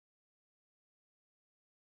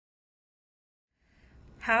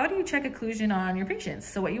How do you check occlusion on your patients?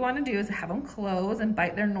 So what you want to do is have them close and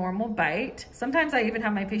bite their normal bite. Sometimes I even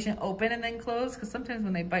have my patient open and then close, because sometimes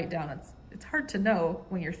when they bite down, it's hard to know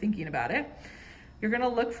when you're thinking about it. You're going to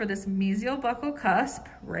look for this mesial buccal cusp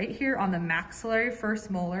right here on the maxillary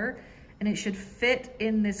first molar, and it should fit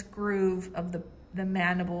in this groove of the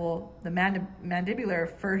mandibular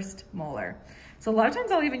first molar. So a lot of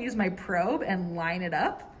times I'll even use my probe and line it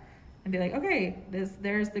up and be like, okay,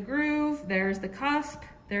 there's the groove, there's the cusp,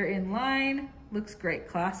 they're in line, looks great,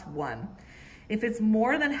 class 1. If it's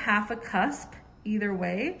more than half a cusp either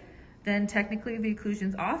way, then technically the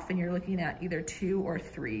occlusion's off and you're looking at either 2 or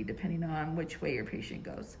 3, depending on which way your patient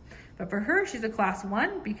goes. But for her, she's a class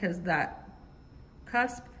 1 because that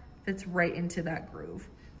cusp fits right into that groove.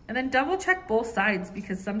 And then double check both sides,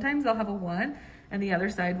 because sometimes they'll have a 1 and the other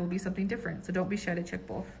side will be something different. So don't be shy to check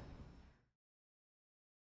both.